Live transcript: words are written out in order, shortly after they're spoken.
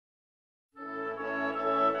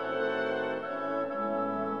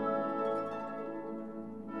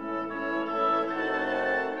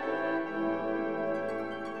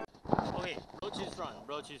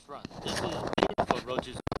Roaches Run. This is beautiful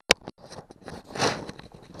Roaches.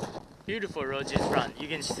 Beautiful Roaches Run. You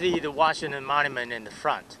can see the Washington Monument in the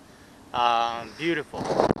front. Beautiful.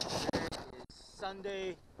 It's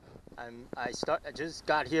Sunday. I just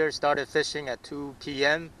got here. Started fishing at 2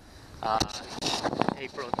 p.m.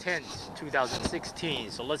 April 10th,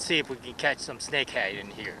 2016. So let's see if we can catch some snakehead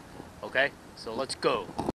in here. Okay. So let's go.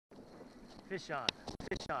 Fish on.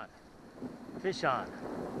 Fish on. Fish on.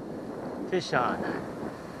 Fish on.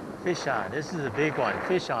 Fish on. This is a big one.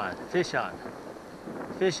 Fish on. Fish on.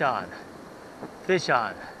 Fish on. Fish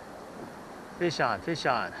on. Fish on. Fish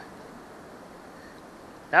on.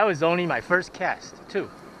 That was only my first cast,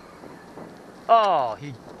 too. Oh,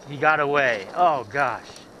 he got away. Oh gosh.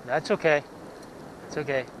 That's okay. It's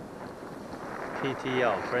okay.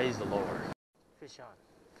 PTO. Praise the Lord. Fish on.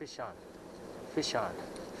 Fish on. Fish on.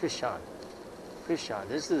 Fish on. Fish on.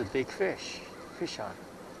 This is a big fish. Fish on.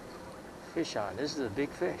 Fish on. This is a big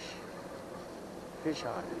fish. Fish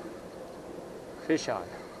on. Fish on.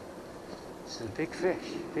 This is a big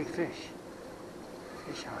fish. Big fish.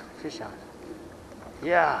 Fish on. Fish on.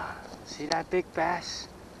 Yeah. See that big bass?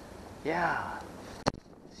 Yeah.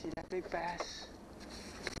 See that big bass?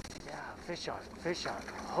 Yeah. Fish on. Fish on.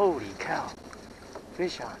 Holy cow.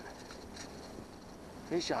 Fish on.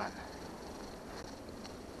 Fish on.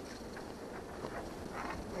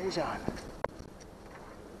 Fish on.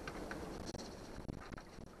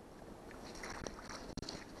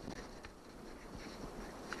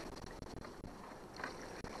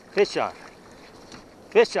 Fish on.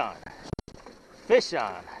 Fish on. Fish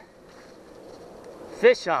on.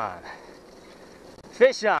 Fish on.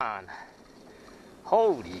 Fish on.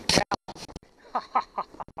 Holy cow.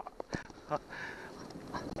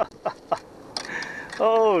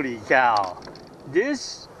 Holy cow.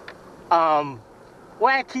 This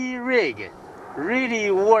wacky rig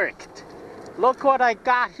really worked. Look what I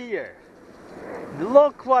got here.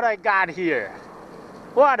 Look what I got here.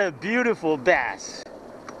 What a beautiful bass.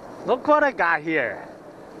 Look what I got here.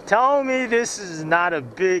 Tell me this is not a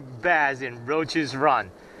big bass in Roaches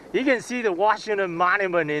Run. You can see the Washington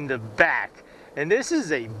Monument in the back. And this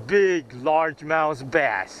is a big largemouth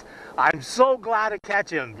bass. I'm so glad to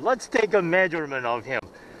catch him. Let's take a measurement of him.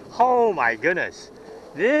 Oh my goodness.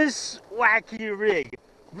 This wacky rig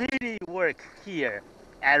really worked here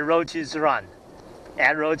at Roaches Run.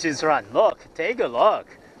 At Roaches Run. Look, take a look.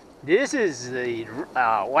 This is the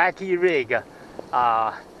wacky rig.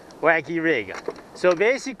 Wacky rig. So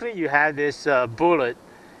basically you have this bullet.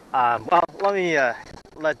 Well, let me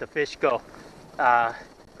let the fish go.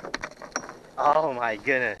 Oh my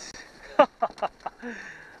goodness.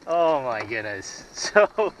 Oh my goodness. So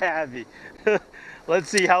happy. Let's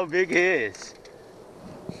see how big he is.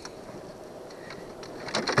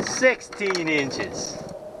 16 inches.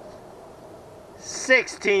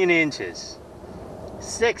 16 inches.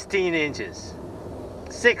 16 inches.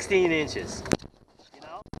 16 inches. You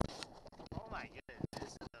know? Oh my goodness,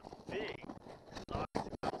 this is a big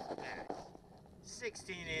largemouth bass.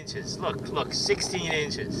 16 inches. Look, 16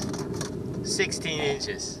 inches. 16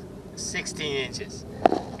 inches. 16 inches.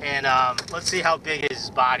 And let's see how big his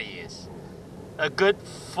body is. A good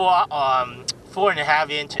 4.5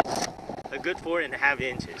 inches. A good 4.5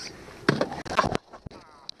 inches.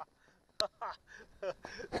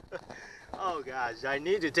 Oh gosh, I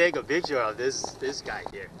need to take a picture of this guy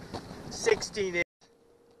here. 16 inches.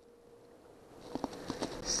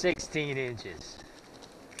 16 inches.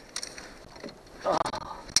 Oh,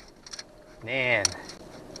 man.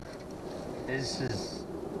 This is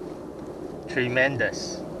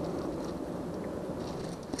tremendous.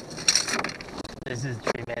 This is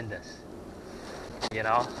tremendous. You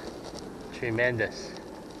know? Tremendous.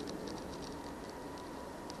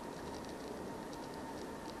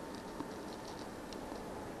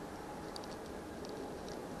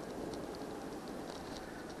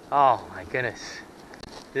 Oh my goodness.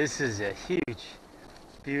 This is a huge,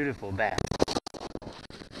 beautiful bass.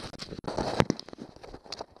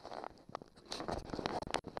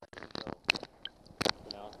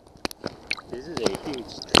 You know, this is a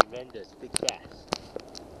huge, tremendous, big bass.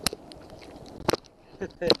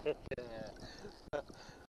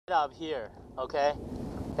 Up here, okay?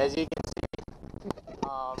 As you can see,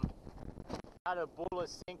 got a bullet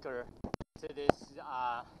sinker to this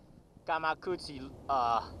Gamakutsu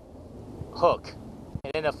hook,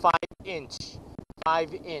 and then a 5-inch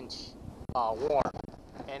worm,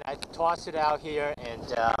 and I toss it out here,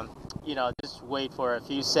 and you know, just wait for a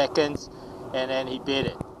few seconds, and then he bit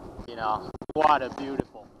it. You know, what a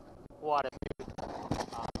beautiful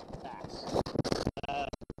bass.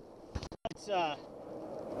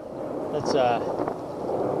 Let's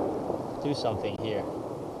do something here.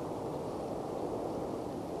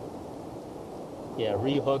 Yeah,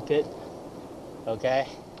 rehook it. Okay,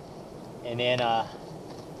 and then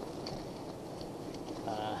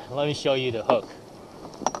let me show you the hook.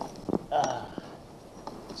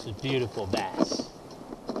 It's a beautiful bass.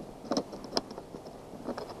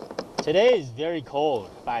 Today is very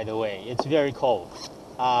cold, by the way. It's very cold.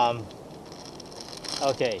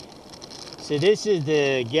 Okay, so this is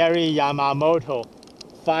the Gary Yamamoto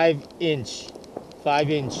 5-inch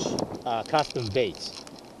custom baits,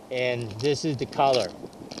 and this is the color,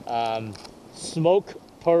 smoke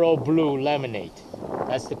pearl blue lemonade.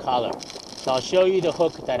 That's the color. So I'll show you the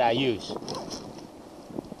hook that I use.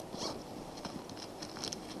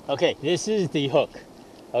 Okay, this is the hook.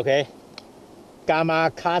 Okay,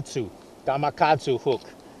 Gamakatsu hook.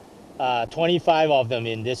 25 of them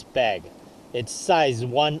in this bag. It's size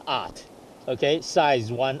 1/0. Okay, size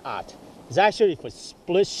 1/0. It's actually for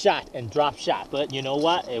split shot and drop shot, but you know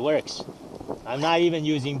what? It works. I'm not even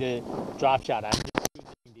using the drop shot. I'm just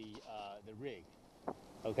using the rig.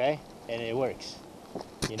 Okay, and it works.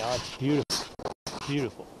 You know, it's beautiful.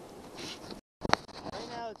 Beautiful. Right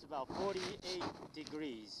now it's about 48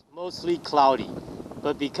 degrees, mostly cloudy.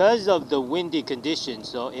 But because of the windy conditions,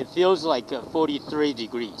 so it feels like 43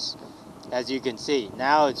 degrees. As you can see,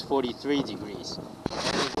 now it's 43 degrees.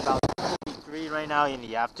 And it's about 43 right now in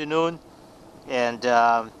the afternoon. And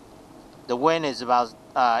the wind is about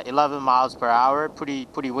 11 miles per hour,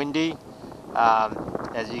 pretty windy.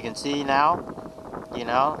 As you can see now, you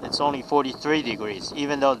know, it's only 43 degrees,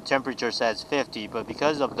 even though the temperature says 50, but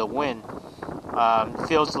because of the wind, it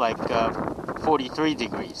feels like 43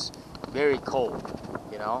 degrees. Very cold,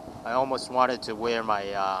 you know. I almost wanted to wear my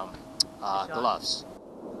gloves.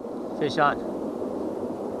 Fish on.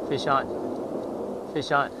 Fish on.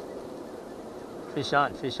 Fish on. Fish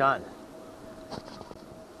on. Fish on.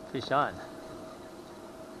 Fish on.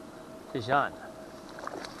 Fish on.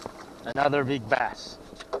 Another big bass.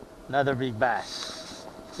 Another big bass.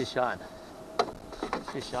 Fish on.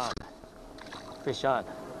 Fish on. Fish on.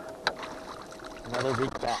 Another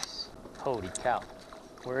big bass. Holy cow.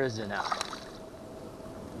 Where is it now?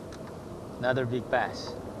 Another big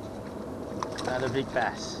bass. Another big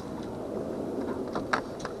bass.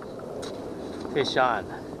 Fish on.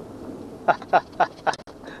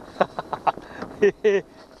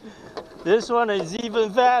 This one is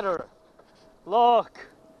even fatter. Look.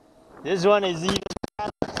 This one is even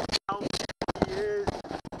fatter. How big he is.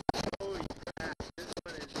 Holy crap. This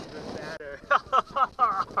one is even fatter.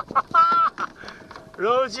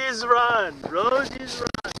 Roaches run. Roaches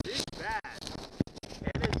run. Big bass.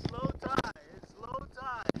 And it's low tide. It's low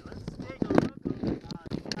tide. Let's take a look at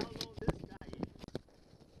how long this guy is.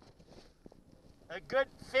 A good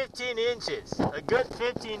 15 inches. A good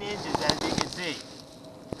 15 inches, as you can see.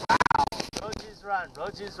 Wow.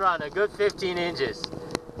 Roaches run. A good 15 inches.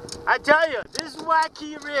 I tell you, this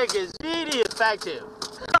wacky rig is really effective.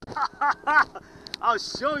 I'll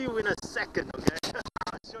show you in a second, okay?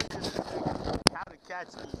 I'll show you in a second how to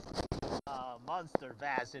catch these monster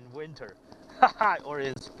bass in winter. Or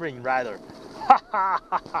in spring, rather.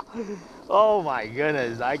 Oh my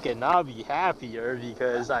goodness, I cannot be happier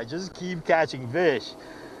because I just keep catching fish.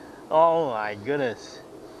 Oh my goodness.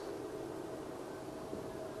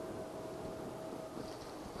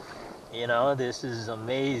 You know, this is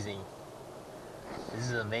amazing. This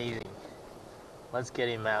is amazing. Let's get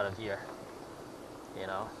him out of here. You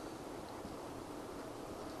know.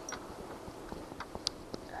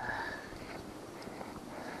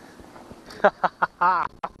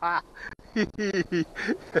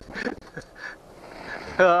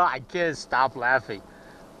 I can't stop laughing.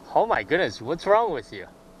 Oh my goodness, what's wrong with you?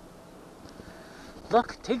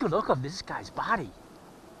 Look, take a look of this guy's body.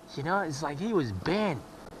 You know, it's like he was banned.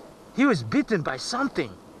 He was bitten by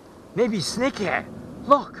something. Maybe snakehead.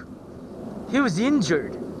 Look, he was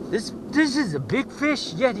injured. This is a big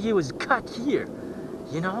fish, yet he was cut here.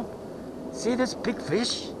 You know? See this big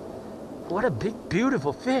fish? What a big,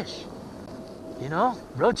 beautiful fish. You know?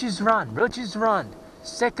 Roaches run. Roaches run.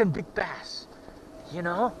 Second big bass. You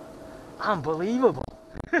know? Unbelievable.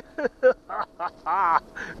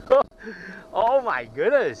 Oh my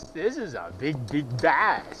goodness. This is a big, big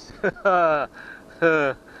bass.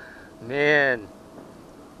 Man.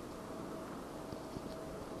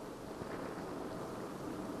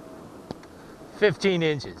 $15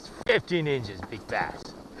 inches. 15 inches, big bass. 15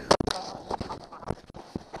 inches, big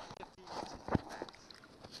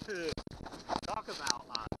bass. Talk about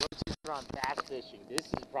roaches run bass fishing. This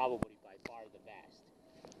is probably by far the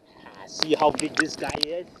best. See how big this guy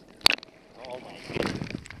is? Oh my goodness.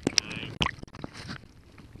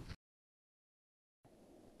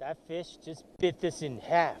 That fish just bit this in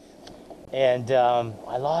half. And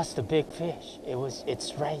I lost a big fish.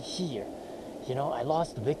 It's right here. You know, I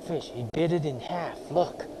lost a big fish. He bit it in half.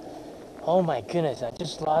 Look. Oh my goodness, I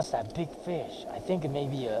just lost that big fish. I think it may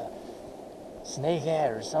be a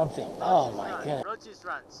snakehead or something. Oh my goodness. Roaches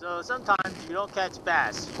run. So sometimes you don't catch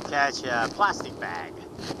bass, you catch a plastic bag.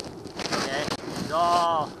 Okay?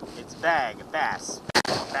 Oh, it's bass.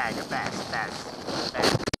 Bag of bass. So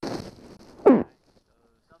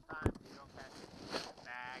sometimes you don't catch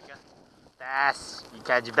bag, bass, you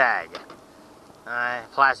catch a bag.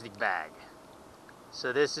 Alright, plastic bag.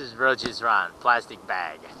 So this is roaches run, plastic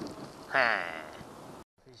bag.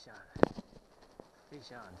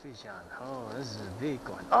 Fish on. Fish on. Oh, this is a big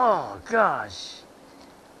one. Oh gosh.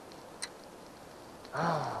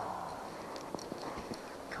 Oh,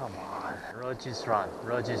 come on. Roaches run.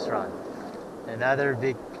 Another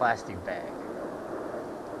big plastic bag.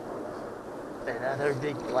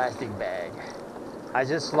 I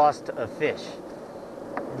just lost a fish.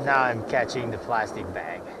 Now I'm catching the plastic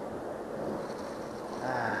bag.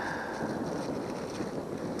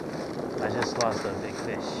 I just lost a big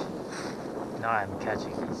fish. Now I'm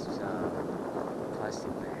catching this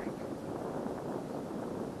plastic bag.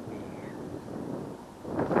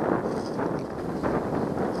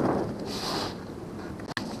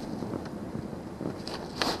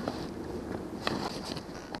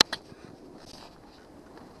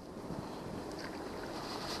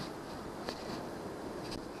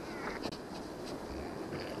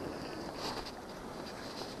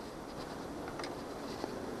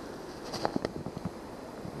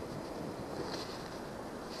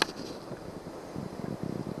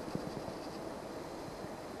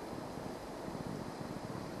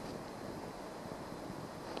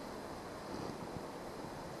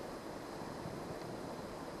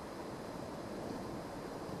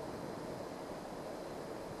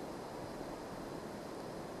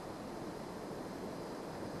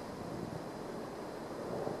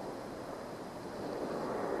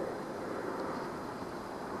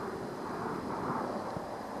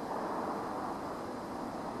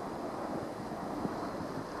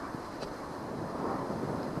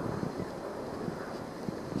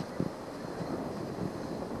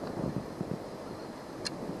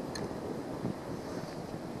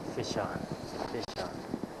 Fish on.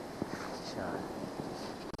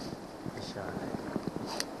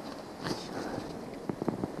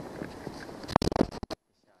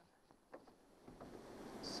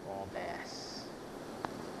 Small bass.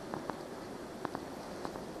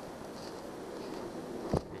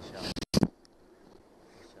 Fish on.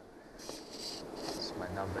 It's my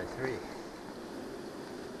number 3.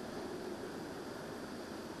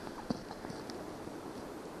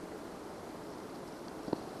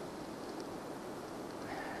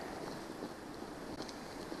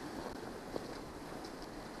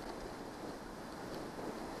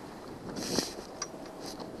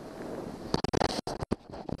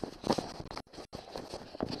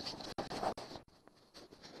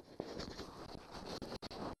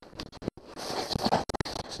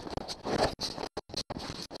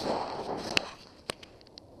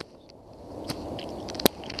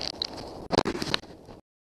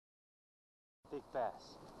 Big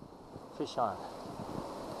bass. Fish on.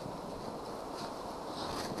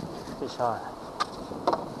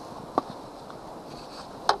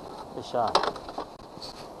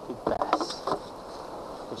 Big bass.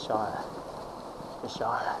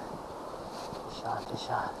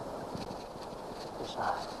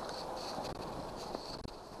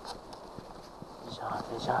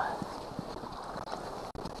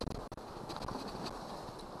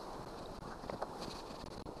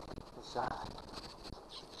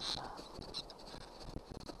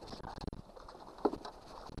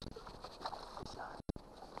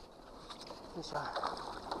 Fish on.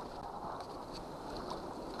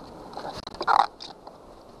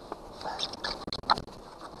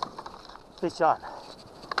 Fish on.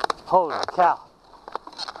 Holy cow.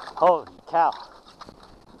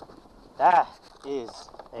 That is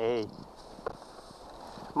a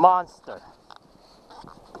monster.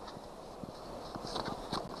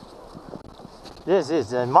 This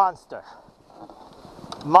is a monster.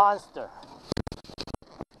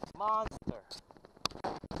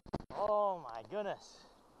 Oh my goodness.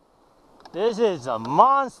 This is a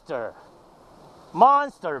monster.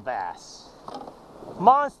 Monster bass.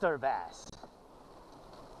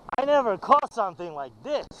 I never caught something like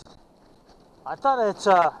this. I thought it's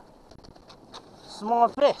a small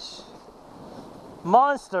fish.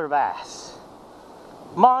 Monster bass.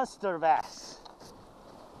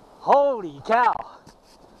 Holy cow.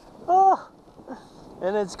 Oh,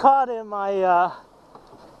 and it's caught in my,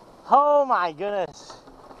 oh my goodness,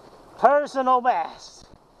 Personal best.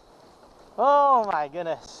 Oh my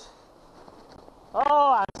goodness.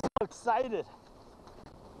 Oh, I'm so excited.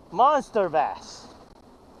 Monster bass.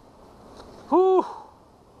 Whew.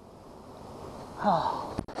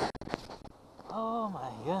 Oh, oh my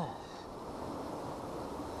goodness.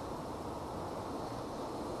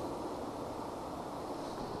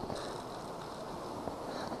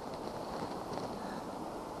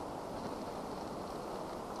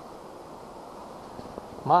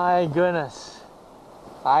 My goodness.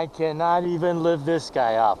 I cannot even lift this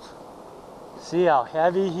guy up. See how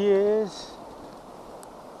heavy he is?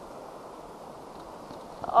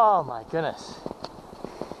 Oh my goodness.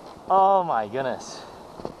 Oh my goodness.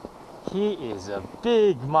 He is a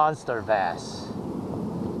big monster bass.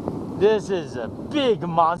 This is a big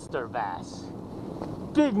monster bass.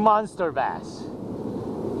 Big monster bass.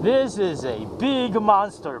 This is a big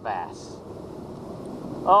monster bass.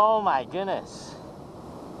 Oh my goodness.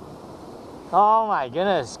 Oh my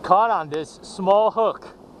goodness. Caught on this small hook.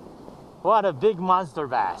 What a big monster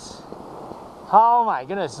bass. Oh my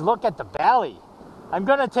goodness. Look at the belly. I'm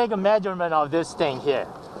gonna take a measurement of this thing here.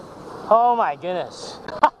 Oh my goodness.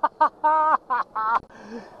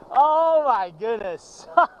 Oh my goodness.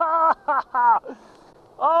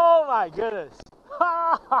 Oh my goodness.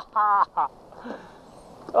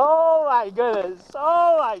 Oh my goodness.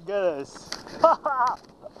 Oh my goodness.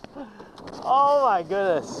 Oh my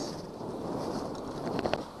goodness.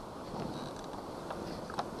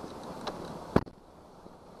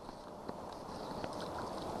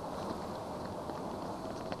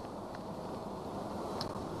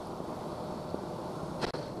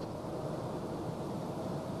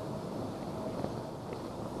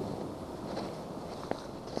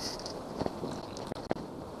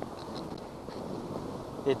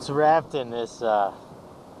 It's wrapped in this oh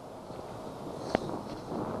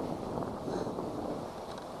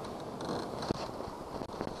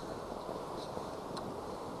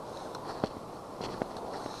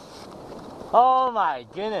my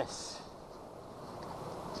goodness.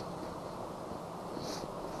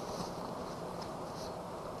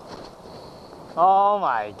 Oh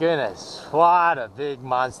my goodness. What a big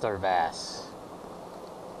monster bass.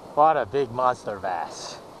 What a big monster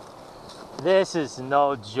bass. This is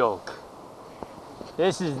no joke.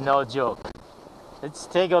 This is no joke. Let's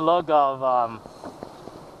take a look of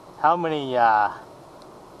how many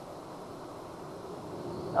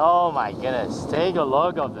oh my goodness. Take a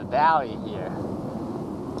look of the valley here.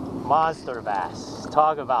 Monster bass.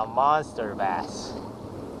 Talk about monster bass.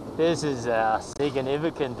 This is a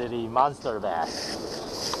significantly monster bass.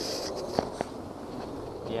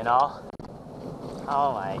 You know?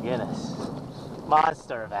 Oh my goodness.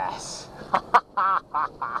 Monster bass.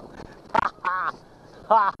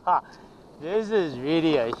 This is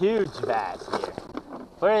really a huge bass here.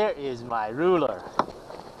 Where is my ruler?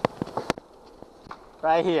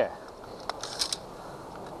 Right here.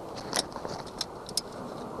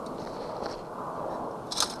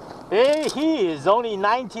 He is only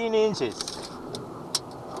 19 inches.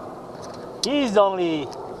 He's only,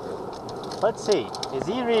 let's see, is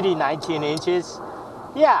he really 19 inches?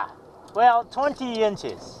 Yeah, well, 20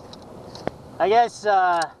 inches. I guess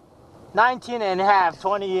 19 and a half,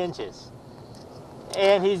 20 inches.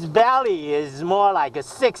 And his belly is more like a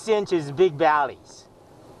 6 inches big bellies.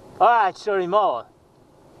 Or actually more,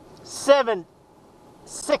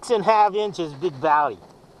 6.5 inches big belly.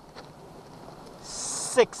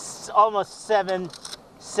 Almost 7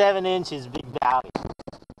 inches big belly.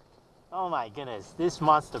 Oh my goodness, this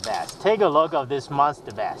monster bass. Take a look of this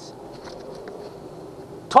monster bass.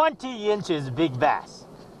 20 inches big bass.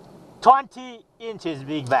 20 inches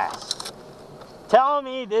big bass. Tell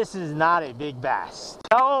me this is not a big bass.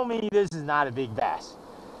 Tell me this is not a big bass.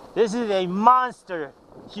 This is a monster,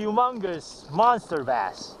 humongous monster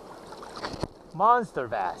bass. Monster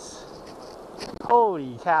bass.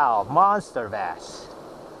 Holy cow, monster bass.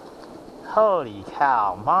 Holy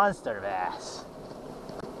cow, monster bass.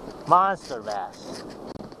 Monster bass.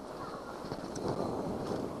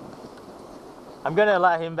 I'm gonna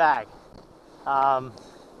let him back.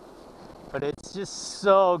 But it's just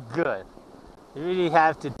so good. You really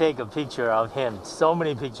have to take a picture of him. So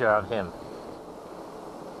many pictures of him.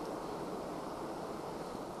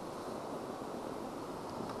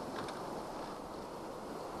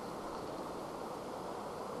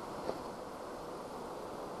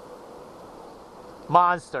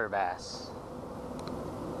 Monster bass.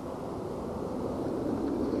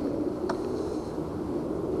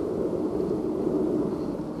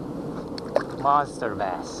 Monster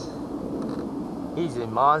bass. He's a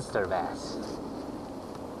monster bass.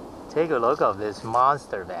 Take a look of this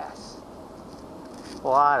monster bass.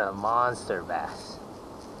 What a monster bass.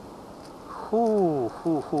 Hoo,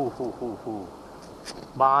 hoo, hoo, hoo, hoo, hoo.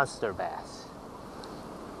 Monster bass.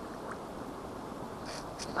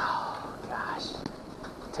 Oh gosh.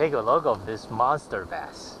 Take a look at this monster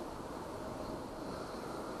bass.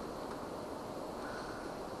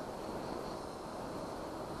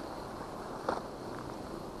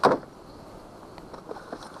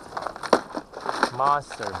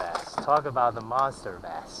 Monster bass. Talk about the monster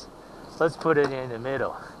bass. Let's put it in the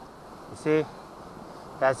middle. You see?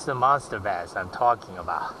 That's the monster bass I'm talking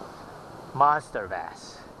about. Monster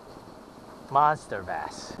bass. Monster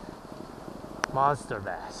bass. Monster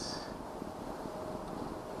bass.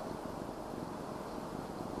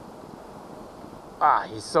 Ah,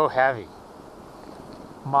 he's so heavy.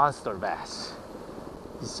 Monster bass.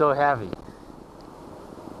 He's so heavy.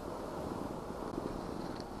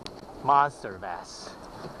 Monster bass.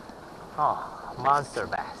 Oh, monster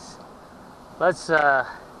bass. Let's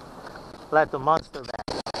let the monster bass.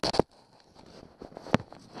 Oh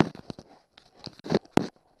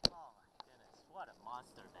my goodness, what a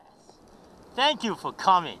monster bass. Thank you for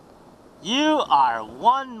coming. You are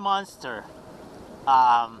one monster.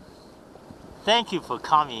 Thank you for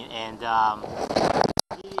coming, and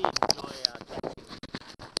really enjoy catching.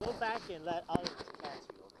 Go back and let others catch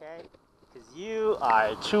you, okay? Because you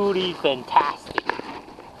are truly fantastic.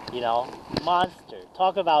 You know, monster.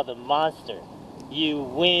 Talk about the monster. You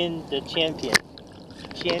win the champion.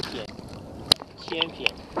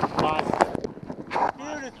 Monster.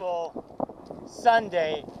 Beautiful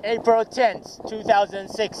Sunday, April 10th,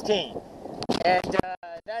 2016. And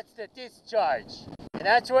that's the discharge. And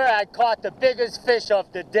that's where I caught the biggest fish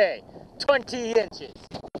of the day. 20 inches.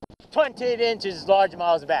 28 inches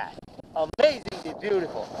largemouth bass. Amazingly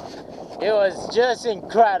beautiful. It was just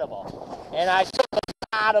incredible. And I took a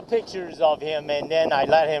lot of pictures of him, and then I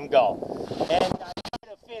let him go. And I tried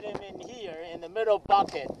to fit him in here in the middle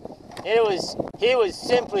bucket. He was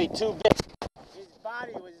simply too big. His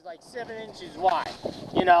body was like 7 inches wide,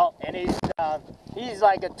 you know, and he's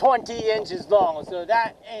like a 20 inches long, so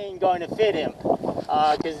that ain't going to fit him,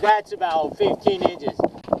 because that's about 15 inches,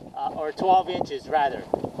 or 12 inches rather,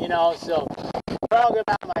 you know. So talk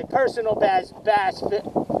about my personal bass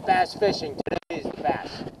fishing. Today's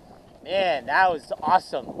bass. Man, that was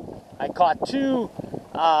awesome. I caught two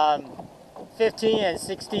 15 and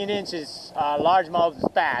 16 inches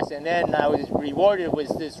largemouth bass, and then I was rewarded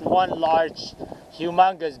with this one large,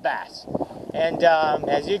 humongous bass. And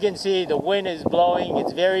as you can see, the wind is blowing.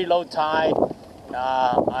 It's very low tide.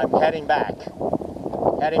 I'm heading back.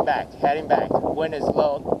 The wind is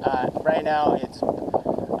low. Right now, it's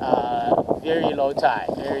very low tide,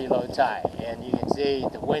 and you can see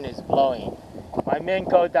the wind is blowing. My Minn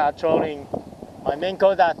Kota trolling. My Minn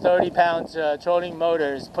Kota 30-pound trolling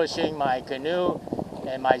motor is pushing my canoe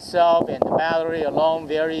and myself and the Mallory along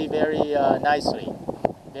very nicely.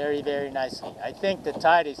 Very nicely. I think the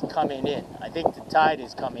tide is coming in. April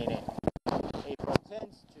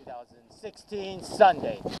 10th, 2016,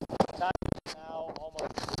 Sunday. Time is now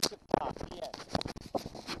almost 6 o'clock p.m.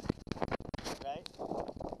 Right?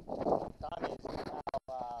 Time is now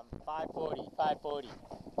 5:40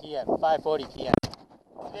 p.m. 5:40 p.m.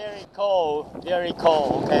 Very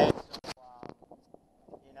cold, okay? So,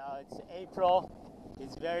 you know, it's April,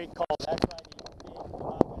 it's very cold. That's why